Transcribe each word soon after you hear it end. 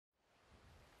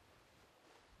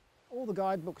all the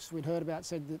guidebooks we'd heard about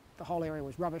said that the whole area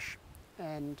was rubbish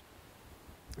and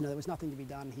there was nothing to be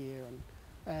done here.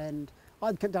 And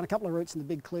I'd done a couple of routes in the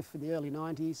Big Cliff in the early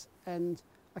 90s, and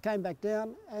I came back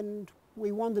down and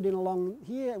we wandered in along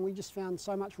here and we just found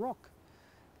so much rock.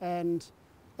 And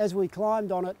as we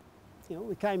climbed on it,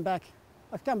 we came back.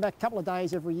 I've come back a couple of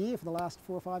days every year for the last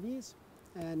 4 or 5 years.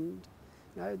 And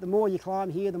the more you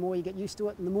climb here, the more you get used to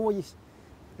it, and the more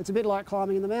it's a bit like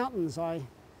climbing in the mountains.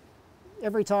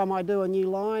 Every time I do a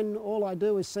new line, all I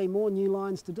do is see more new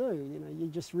lines to do. You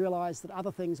just realise that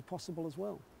other things are possible as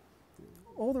well.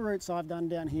 All the routes I've done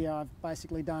down here, I've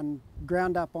basically done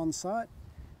ground up on site,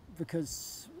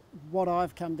 because what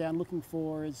I've come down looking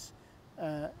for is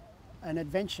an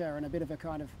adventure and a bit of a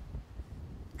kind of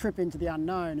trip into the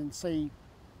unknown, and see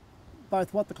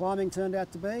both what the climbing turned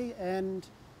out to be and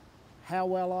how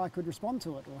well I could respond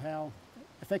to it, or how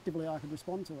effectively I could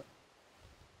respond to it.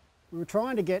 We were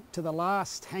trying to get to the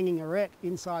last hanging arête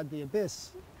inside the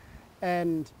abyss,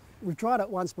 and we've tried it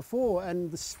once before,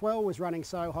 and the swell was running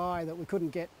so high that we couldn't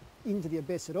get into the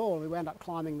abyss at all. We wound up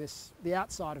climbing the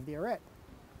outside of the arête.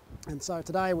 And so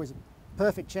today was a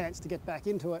perfect chance to get back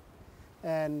into it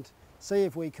and see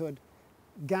if we could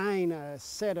gain a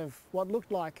set of what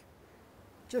looked like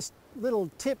just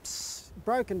little tips,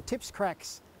 broken tips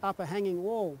cracks up a hanging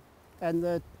wall. And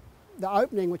the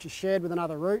opening, which is shared with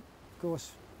another route, of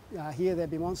course, here there'd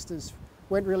be monsters,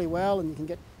 went really well, and you can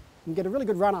get a really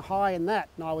good runner high in that.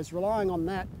 And I was relying on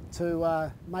that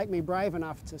to make me brave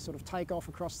enough to sort of take off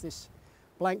across this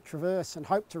blank traverse and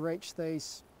hope to reach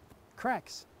these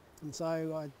cracks. And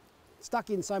so I stuck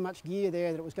in so much gear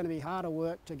there that it was going to be harder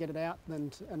work to get it out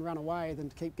and run away than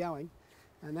to keep going.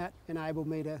 And that enabled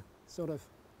me to sort of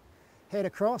head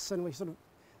across, and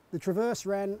the traverse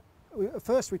ran.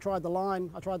 First we tried the line.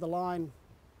 I tried the line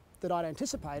that I'd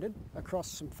anticipated across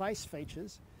some face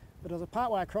features, but as a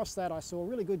part way across that I saw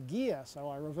really good gear, so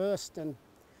I reversed and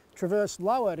traversed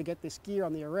lower to get this gear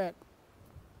on the arête.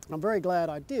 I'm very glad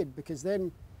I did, because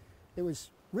then it was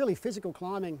really physical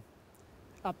climbing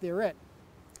up the arête.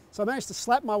 So I managed to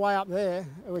slap my way up there,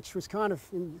 which was kind of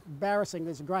embarrassing.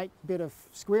 There's a great bit of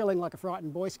squealing like a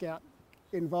frightened Boy Scout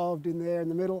involved in there in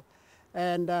the middle.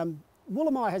 And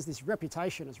Woolamai has this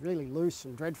reputation as really loose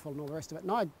and dreadful and all the rest of it.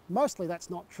 And mostly that's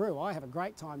not true. I have a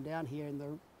great time down here,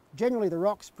 and generally the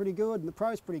rock's pretty good and the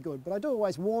pro's pretty good. But I do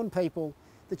always warn people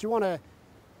that you want to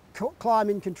climb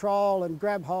in control and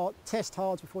test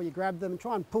holds before you grab them and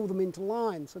try and pull them into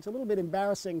line. So it's a little bit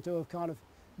embarrassing to have kind of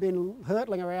been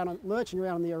hurtling around and lurching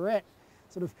around on the arête,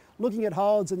 sort of looking at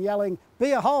holds and yelling,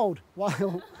 "Be a hold,"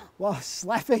 while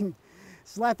slapping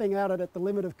at it at the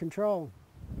limit of control.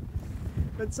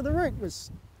 But so the route was,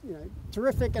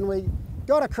 terrific, and we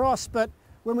got across. But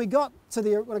when I got to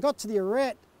the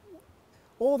arête,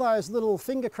 all those little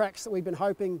finger cracks that we'd been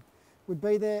hoping would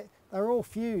be there, they were all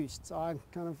fused. So I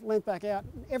kind of leant back out.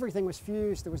 Everything was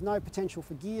fused. There was no potential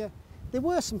for gear. There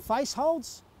were some face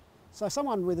holds, so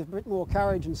someone with a bit more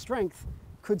courage and strength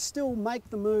could still make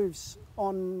the moves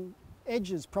on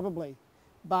edges probably,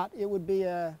 but it would be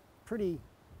a pretty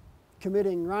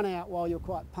committing run out while you're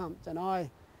quite pumped, and I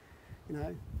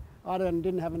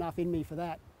didn't have enough in me for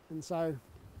that. And so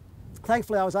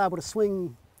thankfully I was able to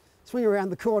swing around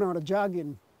the corner on a jug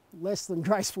in less than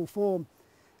graceful form,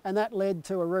 and that led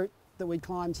to a route that we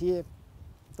climbed here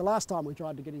the last time we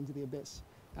tried to get into the abyss,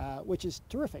 which is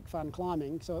terrific fun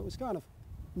climbing. So it was kind of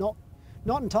not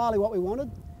entirely what we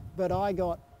wanted, but I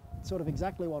got sort of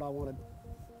exactly what I wanted.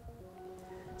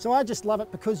 So I just love it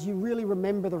because you really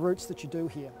remember the routes that you do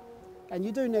here. And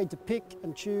you do need to pick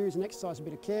and choose and exercise a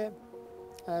bit of care,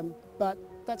 but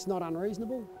that's not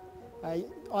unreasonable.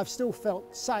 I've still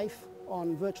felt safe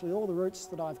on virtually all the routes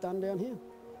that I've done down here,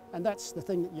 and that's the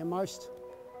thing that you're most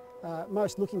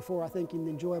looking for, I think, in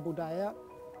the enjoyable day out.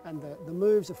 And the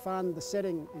moves are fun, the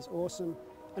setting is awesome,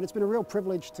 and it's been a real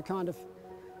privilege to kind of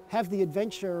have the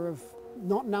adventure of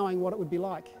not knowing what it would be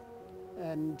like,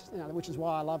 and which is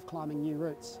why I love climbing new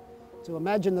routes. To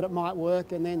imagine that it might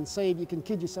work and then see if you can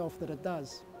kid yourself that it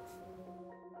does.